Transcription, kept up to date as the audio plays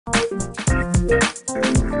په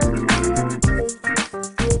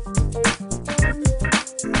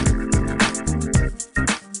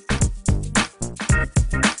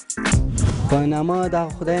نامه د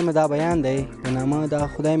خدای مې دا بیان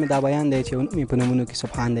دی چې مې په نومونو کې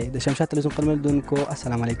سبحان دی. د شمشاد تلویزیون قلم لیدونکو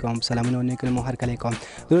السلام علیکم، سلامونه او نیکونه مو هرکلی کوم.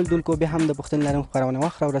 د لیدونکو بیا هم د پوښتنې لرم خپرونه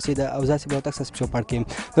وخت راورسېده او زه به تاسو په شو پړ کړم.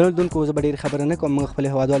 د لیدونکو زه به ډېرې خبرې نه کوم، موږ خپل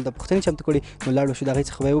هیوادوال د پوښتنې چمتو کړي نو لاړو شو د هغې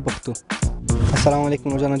څخه به یې وپوښتو. السلام علیکم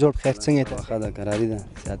نورجانه، جوړ بخیر، څنګه ته؟ ښه ده، کراري ده،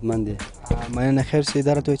 صحتمند دی. مننه. خیر څه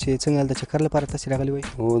دا راته وایي چې څنګه هلته چکر لپاره تاسې راغلي وئ؟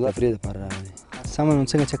 هو د تفریح دپاره راغلی. سمه نو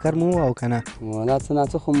څنګه چکر مو ووهه او که نه؟ والله څه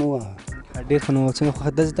ناڅه خو مو ووهه. ډېر ښه. نو څنګه خو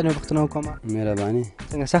داسې ته مې پوښتنه وکړمه؟ مهرباني.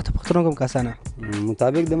 څنګه سخته پوښتنه وکړم که اسانه؟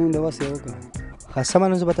 مطابق د مونږ د وس یې وکړه. ښه سمه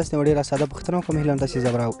نو زه به تاسې نه ډېره ساده پوښتنه وکړم، هیله هم تاسې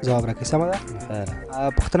ځواب راکړئ. سمه ده؟ خیر.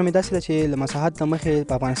 پوښتنه مې داسې ده چې له مساحت له مخې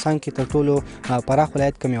په افغانستان کې تر ټولو پراخ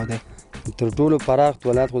ولایت کوم یو دی؟ تر ټولو پراخ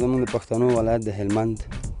ولایت خو زموږ د پښتنو ولایت د هلمند.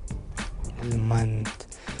 هلمند؟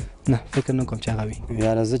 نه فکر نه کوم چې هغه وي.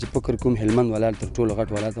 یاره زه چې فکر کوم هلمند ولایت تر ټولو غټ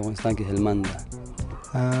ولایت افغانستان کې هلمند ده.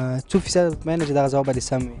 څو فیصده مطمئنه چې دغه ځواب به دې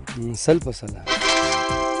سم وي؟ 100%.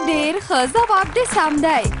 ډېر ښه ځواب دې سم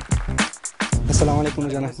دی. السلام علیکم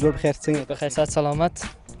نورجانه، جوړ بخیر، څنګه؟ بخیر، صحت سلامت.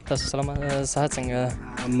 تاسو صحت څنګه ده؟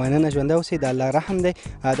 مننه، ژوندی اوسئ، د الله رحم دی.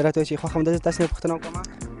 دا راته وایي چې خوښه همدا تاسې نه پوښتنه وکړم.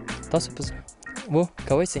 تاسو و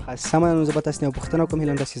کوی سي؟ سمه نو زه به تاسې نه پوښتنه وکړم،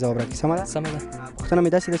 هیله هم تاسې ځواب راکړئ. سمه ده؟ سمه ده. پوښتنه مې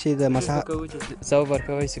داسې ده چې د مساحت ځواب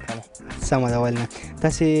ورکوی سي که نه؟ سمه ده، ولې نه.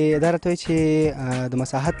 تاسې دا راته وایي چې د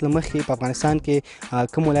مساحت له مخې په افغانستان کې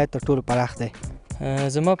کوم ولایت تر ټولو پراخ دی؟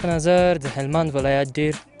 زما په نظر د هلمند ولایت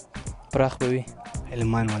ډېر پراخ به وي.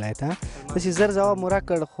 هلمند ولایت؟ داسې زر ځواب مو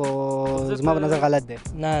راکړ خو زما په نظر غلط دی.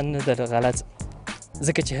 نه در غلط،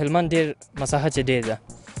 ځکه چې هلمند ډېر مساحت یې ډېر ده.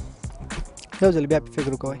 یو ځل بیا په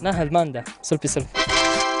فکر وکوئ. نه هلمند ده، سل په سل.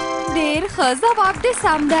 ډېر ښه ځواب دې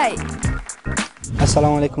سم دی.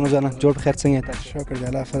 السلام علیکم نورجانه، جوړ بخیر، څنګه یې تاسو؟ شکر دی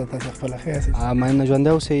الله ښه ده، تاسو خپله ښه یاست؟ مننه، ژوندی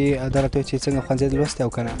اوسئ. دا راته وایي چې څنګه ښوونځی دې لوستی او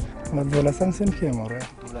که نه؟ 12م صنف کې یم ورور.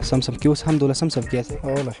 12م صنف کې؟ اوس هم 12م صنف کې یاستئ؟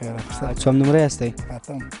 او له خیره. څوم نمره یاستئ؟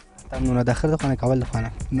 8م. نو د اخر د خوانه کول د خوانه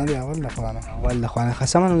نه دی اول د خوانه. اول د خوانه.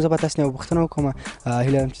 خاصه نو زه به تاسو نه پوښتنه وکم،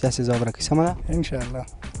 هیله لرم چې تاسو ځواب راکړئ. سمه ده؟ ان شاء الله.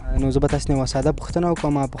 نو زه به تاسو نه ساده پوښتنه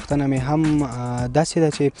وکم. پوښتنه مې هم داسې ده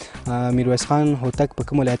چې میرویس خان هوتک په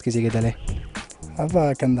کوم ولایت کې زیږېدلی؟ په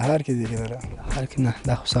کندهار کې زیږېدلی. کندهار کې؟ نه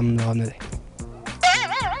دا خو سم ځواب نه دی.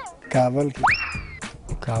 کابل کې.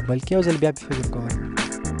 کابل کې؟ یو ځل بیا په فکر کوئ.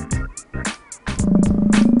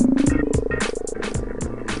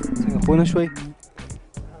 څنګه پوه نه شوئ؟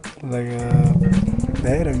 لږه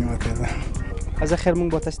دایره مې وتې ده. زه خیر موږ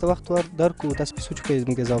به تاسو ته وخت درکړو، تاسو پې سوچ وکړئ،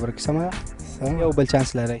 موږ ته ځواب راکړئ. سمه ده؟ یو بل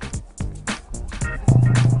چانس لرئ.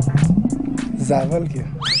 زابل کې.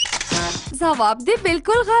 ځواب دې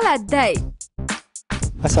بالکل غلط دی.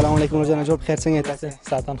 السلام علیکم نورجانه، جوړ بخیر، څنگه هستی؟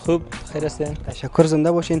 ساعتان خوب، خیر هستین؟ تشکر،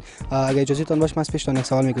 زنده باشین. اگه اجازهتون باشه من از پیشتون یک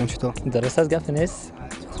سوال میکنم. چطور؟ درست است، گپ نیست.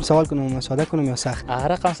 سوال کنم ساده کنم یا سخت؟ هر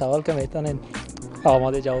رقم سوال که میتونین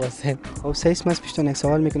آماده جواب هستین. خب سه اسم از پیشتون یک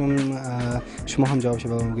سوال میکنم، شما هم جوابش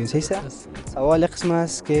بگید. صحیح است؟ سوال قسم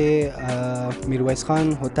است که میرویس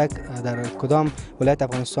خان هوتک در کدام ولایت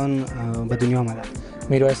افغانستان به دنیا آمده؟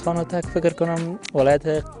 میرویس خان هوتک فکر کنم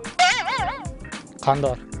ولایت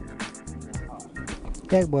قندار.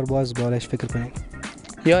 یک بار باز بالش فکر کنید.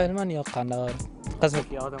 یا هلمند یا قندهار. قسم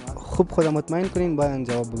که یادم هست. خوب خود مطمئن کنین باید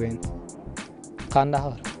جواب بگین.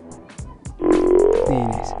 قندهار.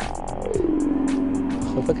 نیست.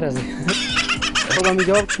 خوب فکر هستی. خب همین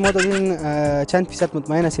جواب شما دادین چند فیصد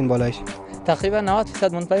مطمئن هستین بالایش؟ تقریبا 90%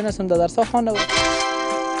 مطمئن هستم، در درس‌ها خوانده بود.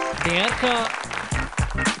 دیگر که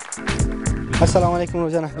السلام علیکم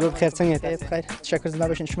روزانه، روز بخیر، څنګه یاست؟ بخیر، تشکر، زنده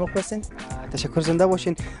باشین. شما خوب هستین؟ تشکر، زنده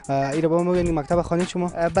باشین. ایره با ما بگین مکتب خوانید شما؟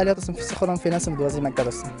 بله، هستم فیس خودم فیننس 12 مکتب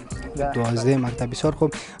هستم. 12 مکتب، بسیار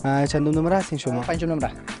خوب. چندم نمره هستین شما؟ 5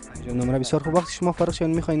 نمره. 5 نمره، بسیار خوب. وقتی شما فارغ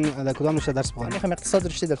شوین میخواین در کدام رشته درس بخونید؟ میخوام اقتصاد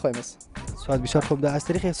رشته دلخواهیم است. اقتصاد، بسیار خوب. از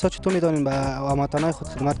طریق اقتصاد چطور میدونین به هموطنان خود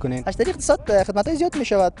خدمت کنین؟ از طریق اقتصاد خدمت‌های زیاد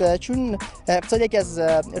میشود، چون اقتصاد یکی از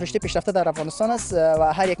رشته پیشرفته در افغانستان است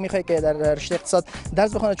و هر یک میخواد که در رشته اقتصاد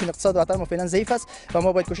درس بخونه، چون اقتصاد وطن ما فعلا ضعیف است و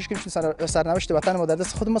ما باید کوشش کنیم چون سرنوشت وطن ما در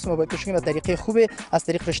دست خود ماست. ما باید کوشش کنیم به طریقه خوبی از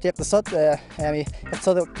طریق رشته اقتصاد یعنی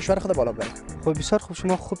اقتصاد کشور خود بالا ببریم. خب بسیار خوب،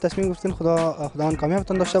 شما خوب تصمیم گرفتین. خداوند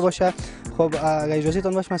کامیابتون داشته باشه. خب اگه اجازه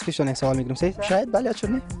تون باشه من از پیشتون یک سوال میگیرم. صحیح؟ شاید. بله، چرا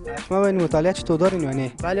نه؟ شما باید مطالعه چطور دارین یا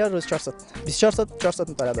نه؟ بله، روز 400 400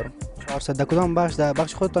 مطالعه دارم. 400 در کدام بخش؟ در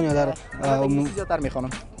بخش خودتان یا در زیادتر میخوانم؟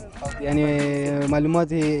 یعنی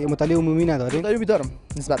معلومات مطالعه عمومی ندارین؟ دارم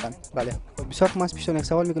نسبتا. بله. بسیار خوب، من از پیشتون یک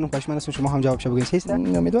سوال میکنم، پشمان است شما هم جوابش بگین. صحیح است؟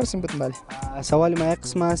 امیدوار هستم بتونم. بله. سوال ما یک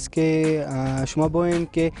قسم است که شما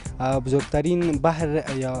بگویید که بزرگترین بحر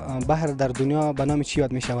یا بحر در دنیا به نام چی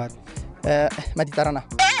یاد می شود؟ مدیترانه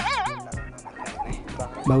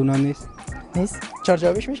با اونا نیست؟ نیست؟ 4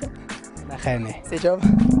 جوابش میشه؟ نه خیر نه. 3 جواب.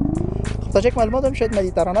 خب تا چک معلومات هم شاید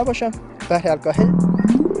مدیترانه باشه. بحر الکاهل.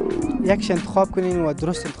 یکش انتخاب کنین و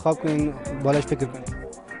درست انتخاب کنین، بالاش فکر کنین.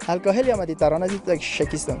 الکاهل یا مدیترانه زید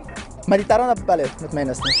شکیستم. مدیترانه بله مطمئن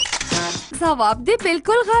هستم. ځواب دې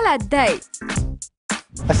بالکل غلط دی.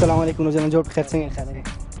 السلام علیکم نو جوړ بخیر څنګه خبرې؟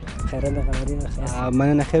 خیره ده خبرې نه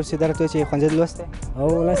مننه خیر اوسې درته چې ښوونځی لوستی؟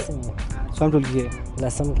 او لسم څوم ټولګي یې؟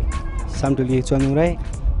 لسم کې سم ټولګي څوم نمره یې؟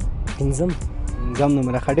 پنځم پنځم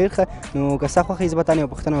نمره ښه ډېر ښه. نو که ستا خوښه یې زه به تا نه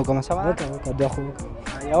یوه پوښتنه وکړم سمه ده؟ وکړه بیا خو وکړه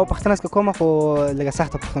یوه پوښتنه څکه کومه خو لږه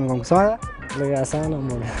سخته پوښتنه کوم سمه ده؟ لږ اسانه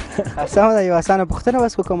موږ سمه ده یوه اسانه پوښتنه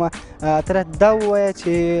بس وکړم. ته راته دا ووایه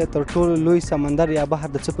چې تر ټولو لوی سمندر یا بحر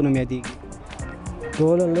د څه په نوم یادېږي؟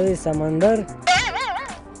 ټولو لوی سمندر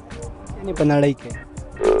یعنې په نړۍ کې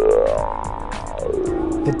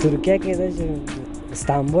په ترکیه کې ده چې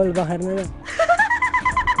استانبول بحر نه ده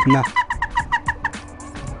نه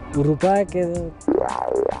اروپا کې ده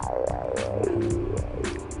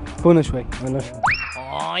پوه نه شوی. ونه شو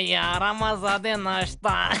یاره مزه دې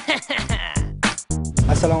نشته.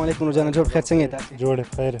 السلام علیکم روزانه جوړ بخیر څنګه یې تاسې؟ جوړې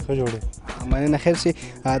خیر ښه جوړې. مننه خیر سي.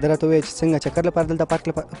 دا راته ووایه چې څنګه چکر لپاره دلته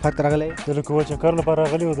پارک ته راغلی یې؟ زه لکه چکر لپاره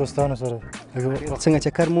راغلی و دوستانو سره. څنګه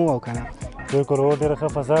چکر مو او که نه؟ بالکل و ډېره ښه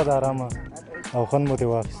فضا ده ارامه او خوند مو ترې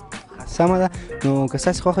واخیست. سمه ده. نو که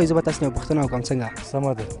ستاسې خوښه وي زه به تاسې نه یوه پوښتنه وکړم څنګه؟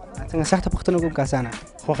 سمه ده. څنګه سخته پوښتنه وکړم که اسانه؟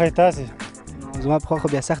 خوښه یې تاسې؟ نو زما په خوا خو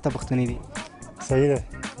بیا سخته پوښتنې دي. صحیح ده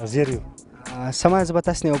حاضر یو. سمه ده زه به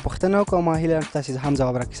تاسې نه یوه پوښتنه وکړم او هیله لرم چې تاسې هم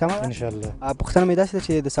ځواب راکړئ سمه ده؟ انشاءالله. پوښتنه مې داسې ده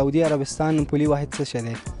چې د سعودي عربستان پولي واحد څه شی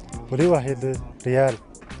دی؟ پولي واحد ریال.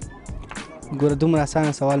 ګوره دومره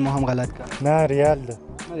اسانه سوال مو هم غلط کړ. نه ریال ده.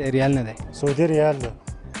 ریال نه دی، سعودي ریال ده.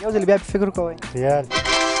 یو ځل بیا په فکر کوئ. ریال.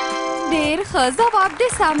 ډېر ښه ځواب دې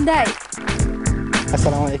سم دی.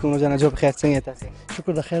 السلام علیکم روزانه جوړ بخیر څنګه یې تاسې؟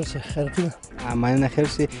 شکر د خیر شه خیرتي ده. مننه خیر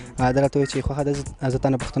سي. دا راته ووایه چې خوښه ده زه تا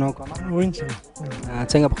نه پوښتنه وکړم؟ وانشاءالله.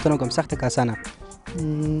 څنګه پوښتنه وکړم سخته که اسانه؟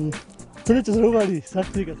 څه چې زړه وغواړي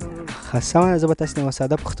سخت دي که څه ښه سمه ده زه به تاسې نه یوه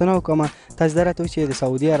ساده پوښتنه وکړم. تاسې دا راته وایي چې د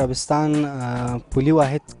سعودي عربستان پولي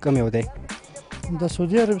واحد کوم یو دی؟ د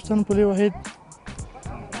سعودي عربستان پولي واحد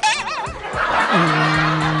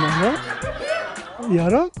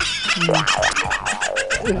یارا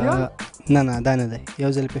نه نه دا نه دی،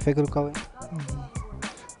 یو ځل پې فکر وکوئ.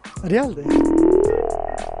 ریال دی.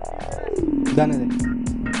 دا نه دی.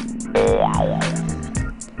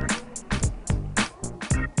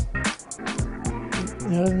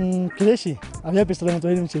 کېدای شي بیا پې سلامت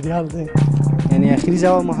ویلم چې ریال دی. یعنې اخري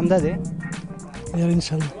ځواب مو همدا دی؟ یار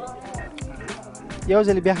انشاءالله. یو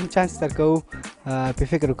ځل بیا هم چانس درکوو پې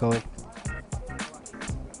فکر وکوئ.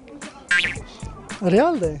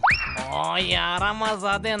 ریال دی. یاره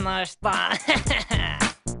مزه دې نشته.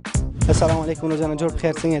 السلام علیکم روزانه جوړ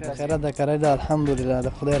بخیر څنګه یې تاسې؟ خیرات ده کری ده الحمدلله د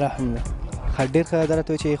خدای رحم ده. ښه ډېر ښه. دا راته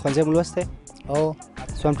وایي چې ښوونځی مو لوستی؟ او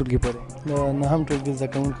څوم ټولګي پورې؟ د نهم ټولګي زده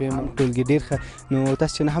کوونکی یم. ټولګي ډېر ښه. نو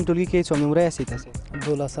تاسې چې نهم ټولګي کې څوم نمره یاستئ تاسې؟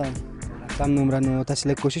 12 سم نمره. نو تاسې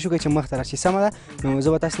لږ کوشش وکړئ چې مخته راشئ سمه ده. نو زه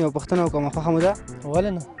به تاسې نه یوه پوښتنه وکړم خوښه مو ده؟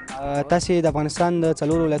 ولې نه. تاسې د افغانستان د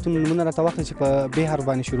 4 ولایتونو نومونه راته واخلئ چې په ب حرف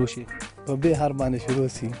باندې شروع شي. په ب حرف باندې شروع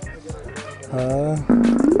سي.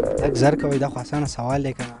 لږ زر کوئ دا خو اسانه سوال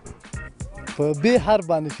دی که نه؟ په ب حرف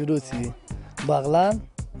باندې شروع سي. بغلان.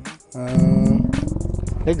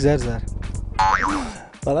 لږ زر زر.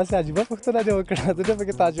 خلاص عجیبه پوښتنه دې وکړه زه دې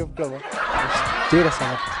پکې تعجب کړم. ډېره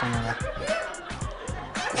ساده پوښتنه ده.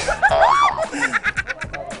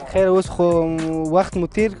 خیر اوس خو وخت مو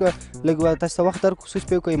تېر کړه، لږ به تاسو ته وخت درکړو سوچ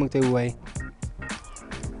پې وکړئ موږ ته یې ووایئ.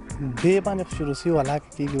 ب باندې خو شروع سي ولاکه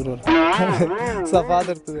کېږي ورور. صفا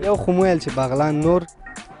درته یو خو مو ویل چې باغلان نور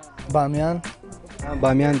بامیان.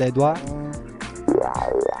 بامیان دی 2.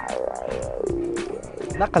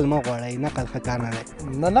 نقل مه غواړئ، نقل ښه کار نه دی.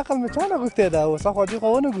 نه نقل مې چا نه غوښتی ده اوس خو دې خو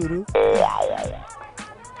ونه ګورو.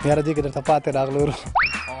 یاره دې کې درته پاتې راغلو ورور.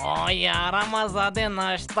 یاره مزه دې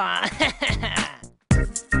نشته.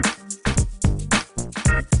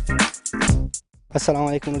 السلام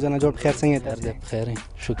علیکم روزانه جوړ بخیر څنګه یې تاسې؟ بخیر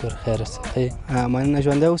شکر خیر اوسې. مننه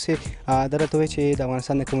ژوندی اوسئ. دا راته وایي چې د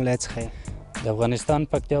افغانستان د کوم ولایت څخه یې؟ د افغانستان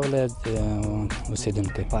پکتیا ولایت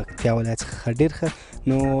اوسېدونکی. پکتیا ولایت څخه ډېر ښه.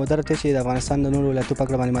 نو دا راته وایي چې د افغانستان د نورو ولایتو په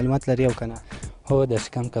اړه باندې معلومات لري او که نه؟ هو داسې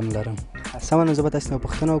کم لرم. سمه نو زه به تاسې نه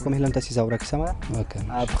پوښتنه وکړم هیله لرم تاسې ځواب راکړئ سمه ده؟ وکړه.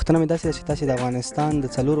 پوښتنه مې داسې ده چې تاسې د افغانستان د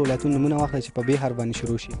 4 ولایتونو نومونه واخلئ چې په ب حرف باندې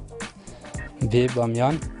شروع شي. ب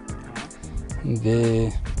بامیان. ب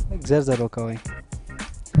لږ زر زر وکوئ.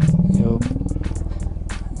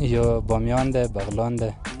 یو بامیان دی، بغلان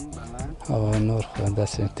دی او نور خو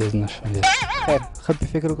داسې تیز نشم. خیر ښه پې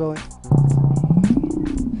فکر وکوئ.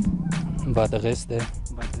 بادغیس دی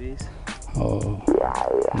بادغیس او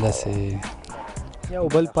داسې یو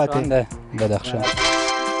بل پاتې دی بدخشان.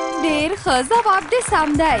 ډېر ښه ځواب دې سم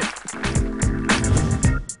دی.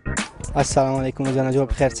 السلام علیکم جانا جوړ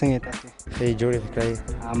بخیر څنګه یې تاسې؟ ښه جوړې فکرې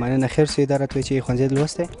مننه خیر څه دا راته وایي چې ښوونځی دې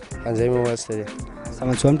لوستی ښوونځی مې وسته دی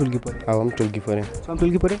سمن څوم ټولګي پورې اوم ټولګي پورې څوم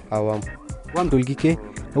ټولګي پورې اوم ټولګي کې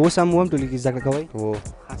اوس هم اوم ټولګي کې زده کړه کوئ و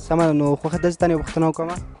سمه نو خوښه داسې تا نه یوه پوښتنه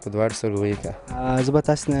وکړمه په دواړو سترګو ولیکه زه به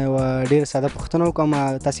تاسو نه یوه ډېره ساده پوښتنه وکړم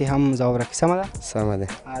تاسې هم ځواب راکړئ سمه ده سمه ده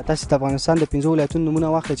تاسې د افغانستان د 5 ولایتونو نومونه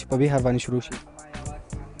واخلئ چې په ب حرف باندې شروع شي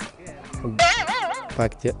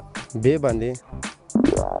پکتیا ب باندې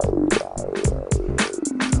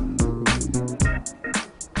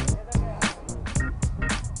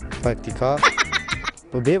پکتیکا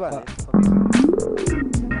په ب باندې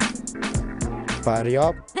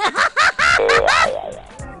فاریاب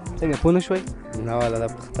څنګه پوه نه شوئ نه والا دا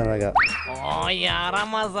پوښتنه ده او یاره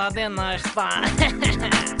مزه دې نشته.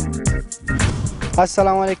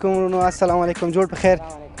 السلام علیکم ورونو السلام علیکم جوړ په خیر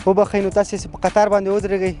وبخئ نو تاسې په قطار باندې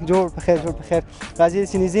ودرېږئ جوړ په خیر جوړ په خیر راځئ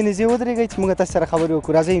داسې نږدې نږدې ودرېږئ چې موږ تاسو سره خبرې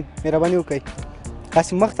وکړو راځئ مهرباني وکړئ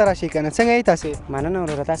تاسې مخ ته راشئ که نه څنګه یې تاسې مننه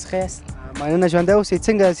وروره تاسو ښه یاست مننه ژوندی اوسئ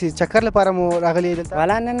څنګه چکر لپاره مو راغلي دلته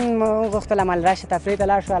والا نن مو وغوښتل عمل راشه تفریح ته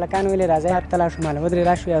لاړ شو هلکان ویلې راځئ هلته ته لاړ شو ماله ودرې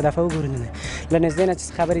راشو یو دفعه وګورو نن له نږدې نه چې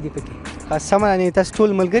څه خبرې دي پکې سمه ده تاسو ټول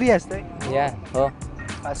ملګري یاستئ یا هو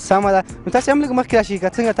سمه ده نو تاسې هم لږ مخکې راشئ که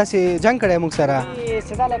څنګه تاسې جنګ کړی موږ سره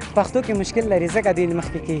صدا لږ پښتو کې مشکل لري ځکه دوی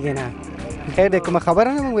مخکې کېږي نه خیر دی کومه خبره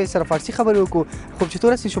نه موږ سره فارسی خبرې وکړو خب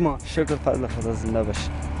چطور هستی شما شکر فضل خدا زنده باش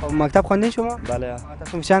خب مکتب خوانده شما بله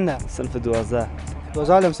تصمیم چنده صنف 12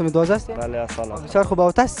 12 هم صنف 12 هستی بله سلام بسیار خوب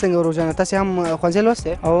او تاسو څنګه روزانه تاسو هم ښوونځی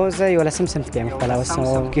لوستی او زه یولسم صنف کې یم خپله اوس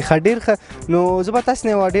کې ښه ډېر ښه نو زه به تاسو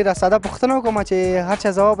نه یوه ډېره ساده پوښتنه وکړم چې هر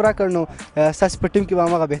چا ځواب راکړ نو ستاسو په ټیم کې به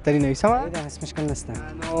هماغه بهترینه وي سمه ده هېڅ مشکل نشته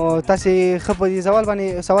نو تاسې ښه په دې سوال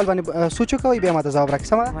باندې سوچ وکوئ بیا ماته ځواب راکړئ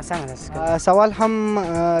سمه ده سوال هم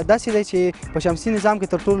داسې دی چې په شمسي نظام کې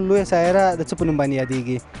تر ټولو لویه سیاره د څه په نوم باندې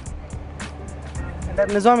یادیږي در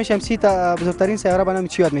نظام شمسی ته بزرگترین سیاره به نام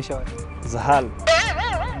چی یاد می شود زحل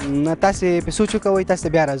نه تاسې په سوچ وکوئ تاسو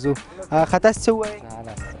بیا راځو خطا څه ووایئ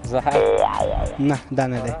زحل نه دا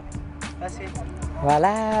نه دی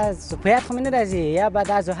والا په یاد خو مې نه راځي یا به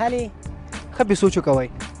دا زحلې ښه په سوچ وکوئ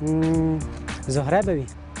زهره به وي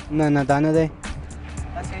نه نه دا نه دی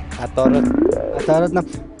عطارد نه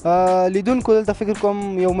لیدونکو دلته فکر کوم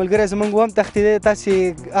یو ملګری زموږ هم تښتېدی تاسې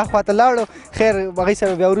اخوا ته لاړو خیر هغوی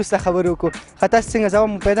سره بیا وروسته خبرې وکړو ښه تاسې څنګه ځواب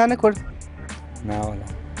مو پیدا نه کړ نه والا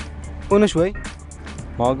پوه نه شوئ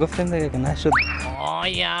ما گفتیم دیگه که نشد او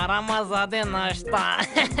یاره مزه دې نشته.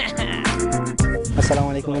 السلام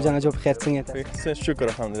علیکم جانا جوړ بخیر څنګه ته شکر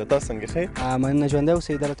الحمدلله تاسو څنګه ښه مننه ژوندی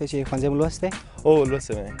اوسئ دا راته چې ښوونځی مو لوستی او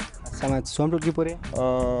لوستی مې سمه څوم ټولګي پورې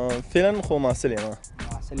فعلا خو محصل یم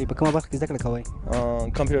محصل په کومه برخه کې زده کړه کوئ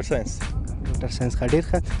کمپیوټر ساینس کمپیوټر ساینس ښه ډېر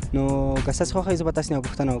ښه نو که ستاسو خوښه وي زه به تاسو نه یوه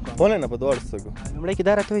پوښتنه وکړم ولې نه په دواړو سترګو لومړی کې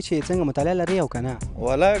دا راته وایي چې څنګه مطالعه لرئ او که نه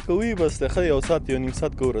والا کوي بس ښه یو ساعت یو نیم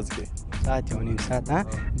ساعت کوو ورځ کې ساعت یو نیم ساعت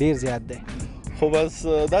ډېر زیات دی خو بس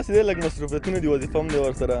داسې دی لږ مصروفیتونه دي وظیفه هم دی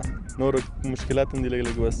ورسره نور مشکلات هم دي لږ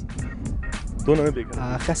لږ بس دونه نه بېګا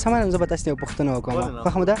ښه سمه ده زه به تاسو نه یوه پوښتنه وکړم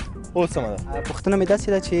خوښه مو ده او سمه ده پوښتنه مې داسې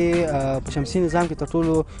ده چې په شمسي نظام کې تر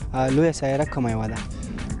ټولو لویه سیاره کومه یوه ده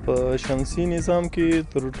په شمسي نظام کې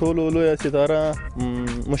تر ټولو لویه ستاره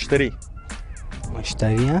مشتري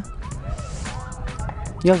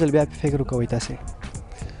یو ځل بیا فکر وکوئ تاسې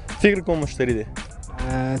فکر کوم مشتري دی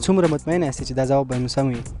څومره مطمئنه یاستئ چې دا ځواب به مو سم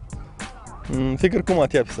وي فکر کوم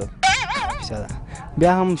 80%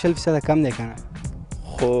 بیا هم 60% کم دی که نه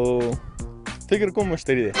خو فکر کوم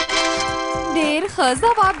مشتري دی ډېر ښه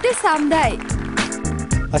ځواب دې سم دی.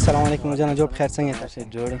 السلام علیکم جانا جوړ بخیر څنګه تاسې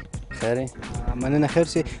جوړ خیر مننه خیر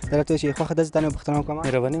سي دا راته چې خوښه ده زه تا نه پوښتنه وکړم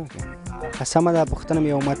مهرباني وکړئ سمه ده پوښتنه مې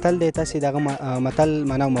یو متل دی تاسې دغه متل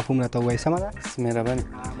معنا او مفهوم راته ووایئ سمه ده مهرباني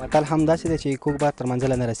متل هم داسې دی چې کوږ باد تر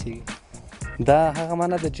منزله نه رسېږي دا هغه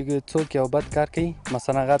معنا ده چې څوک یو بد کار کوي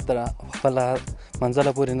مثلا هغه تر خپله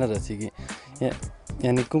منزله پورې نه رسېږي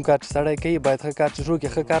یعنی کوم کار چې سړی کوي باید ښه کار چې شروع کړي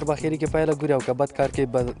ښه کار به اخري کې پایله ګوري او که بد کار کوي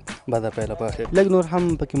بده پایله به اخري لږ نور هم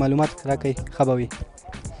پکې معلومات راکړئ ښه به وي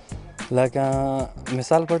لکه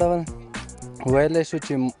مثال په ډول ویلی شو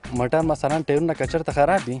چې موټر مثلا ټایرونه که چېرته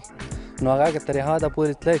خراب وي نو هغه که تر هغه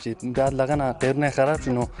پورې تللی چې بیا د هغه نه ټایرونه یې خراب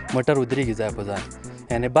شي نو موټر ودرېږي ځای په ځای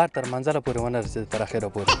یعنې بار تر منزله پورې ونه رسېد تر اخره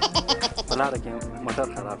پورې په لاره کې موټر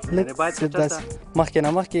خراب شي یعنې باید مخکې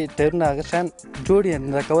نه مخکې ټایرونه هغه شیان جوړ یې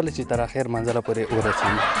نه کولی چې تر اخر منزله پورې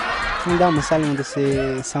ورسېږي دا مثال مو داسې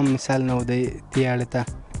سم مثال نه و دی دې اړه ته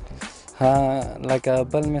لکه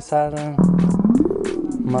بل مثال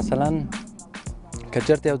مثلا که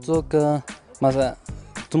چېرته یو څوک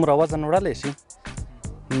څومره وزن وړلی شي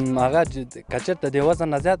هغه که چېرته د وزن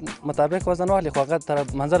نه زیات مطابق وزن واخلي خو هغه تر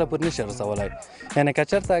منزله پورې نشي رسولی یعنې که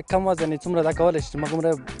چېرته کم وزن یې څومره دا کولی شي چې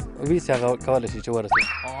مګومره ویسي هغه کولی شي چې ورسي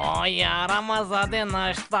او یاره مزه دې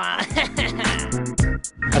نشته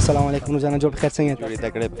السلام علیکم روزانه جوړ بخیر څنګه جوړې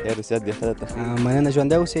تکړه بخیر صحت دې ښه ده مننه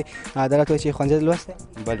ژوندی اوسې دا راته وایي چې ښوونځی دې لوستی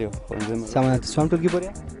بلې ښوونځی سمه ده څوم ټولګي پورې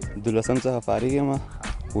 12 څخه فارغ یم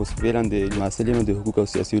اوس فعلا د محصل یم د حقوق او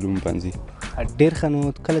سیاسي علومو پوهنځي ډېر ښه نو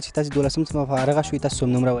کله چې تاسو 12 څخه فارغه شوئ تاسو څوم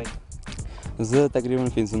نمره وایي زه تقریبا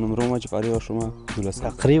 15 نمره وم چې فارغ شوم 12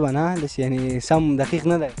 تقریبا نه داسې یعنې سم دقیق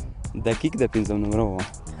نه دی دقیق د 15 نمره وم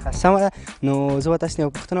سمه ده نو زه به تاسو نه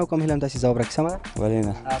یو پوښتنه وکړم هیله تاسو ځواب راکړئ سمه ده ولې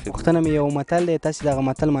نه پوښتنه مې یو متل دی تاسو دغه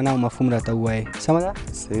متل معنا او مفهوم راته ووایئ سمه ده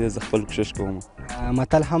صحیح ده زه خپل کوشش کوم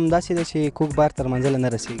متل هم داسې دی چې کوږ بار تر منزله نه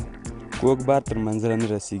رسېږي کوږ بار تر منزله نه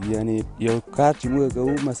رسېږي یعنې یو کار چې موږ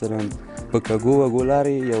کوو مثلا په کږو وږو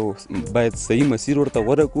لارې یو باید صحیح مسیر ورته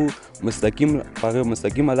غوره کړو په هغه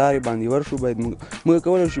مستقیمه لارې باندې ورشو باید موږ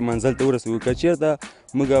کولی شو منزل ته ورسوو که چېرته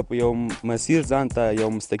موږ په یو مسیر ځان ته یو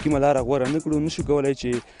مستقیمه لاره غوره نه کړو نشو کولی چې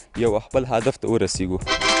یو خپل هدف ته ورسېږو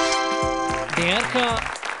ډېر ښه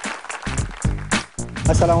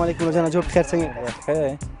السلام علیکم روزانه جوړ بخیر څنګه ښه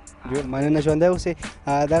مننه ژوندی اوسې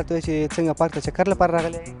دا راته وایي چې څنګه پارک ته چکر لپاره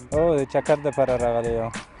راغلی او د چکر دپاره راغلی یو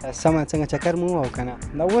سمه څنګه چکر مو او که نه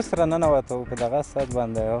نه اوس راننوتو په دغه ساعت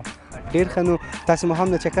باندې یو ډېر ښه نو تاسو مو هم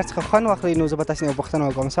د چکر څخه خوند واخلئ نو زه به تاسو نه یو پوښتنه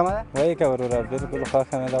وکړم سمه ده وایي که وروره بلکل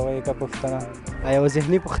خوښه مې ده وایي که پوښتنه یوه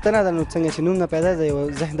ذهني پوښتنه ده نو څنګه چې نوم نه پیدا ده یو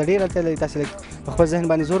ذهن د ډېر اړتیا لري تاسو په خپل ذهن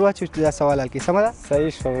باندې زور واچوئ چې دا سوال حل کړئ سمه ده صحیح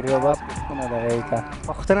شوه وروره بس پوښتنه ده وایي که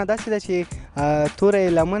پوښتنه داسې ده چې توره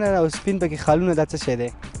لمنه او سپین پکې خالونه دا څه شی دی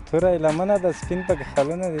توره لمنه د سپین پکې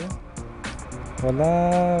خالونه دي والا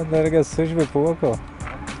درګه سوچ به په وکړو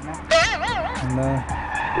نه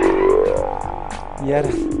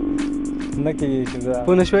یاره نه کېږي چې دا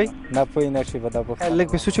پوه نه شوئ نه پوه نه شي په دا پوښتنه لږ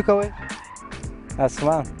پې سوچ وکوئ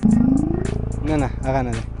اسمان نه نه هغه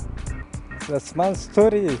نه دی اسمان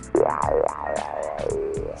ستوري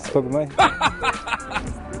سپوږمۍ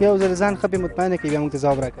یو ځل ځان ښه پې مطمئنه کړئ بیا موږ ته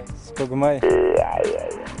ځواب راکړئ سپوږمۍ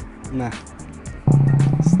نه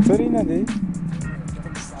ستوري نه دي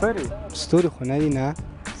ستوري ستوري خو نه دي نه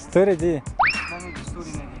ستوري دي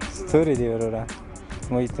ستوري دي وروره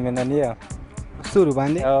مطمئناني یم ستورو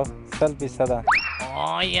باندې او 100%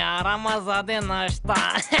 او یاره مزه دې نشته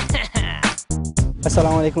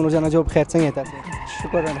السلام علیکم روزانه جوړ بخیر څنګه تاسو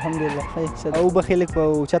شکر الحمدلله ښه او بخیر لږ په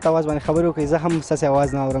اوچت اواز باندې خبرې وکړئ زه هم ستاسې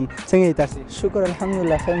اواز نه اورم څنګه یې تاسې شکر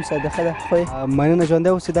الحمدلله ښه یم ساده ښه ده خو مننه ژوندی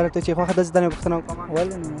اوسې دا راته چې خوښه ده زه تا نه یو پوښتنه وکړم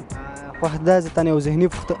ولې نه خوښه ده زه تا نه یو ذهني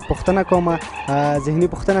پوښتنه کوم ذهني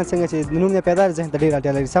پوښتنه څنګه چې د نوم نه پیدا ذهن ته ډېر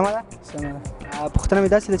اړتیا لري سمه ده سمه ده پوښتنه مې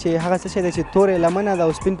داسې ده چې هغه څه شی دی چې تورې لمنه ده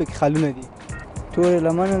او سپین پکې خالونه دي تورې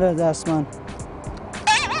لمنه ده د اسمان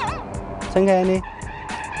څنګه یعنې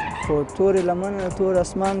خو تورې لمنه ده تور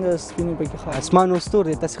اسمان ده سپینې پکې خال اسمان او ستور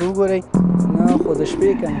دی تاسې وګورئ نه خو د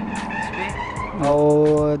شپې که نه او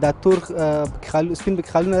دا تور سپین پکې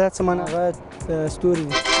خالونه دا څه معنی هغه ستوري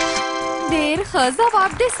دي ډېر ښه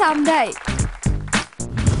ځواب دې سم دی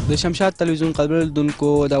د شمشاد تلویزیون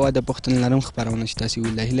قدرمنونکو دا وه د پوښتنې لرم خپرونه چې تاسې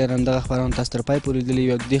ویل هیله لرم دغه خپرونه تاسو تر پای پورې لیدلې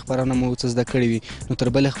وي او د دې خپرونه مو څه زده کړي وي نو تر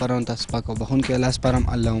بلې خپرونې تاسو پاک او بخښونکی الله سپارم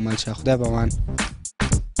الله ومل شه خدای به امان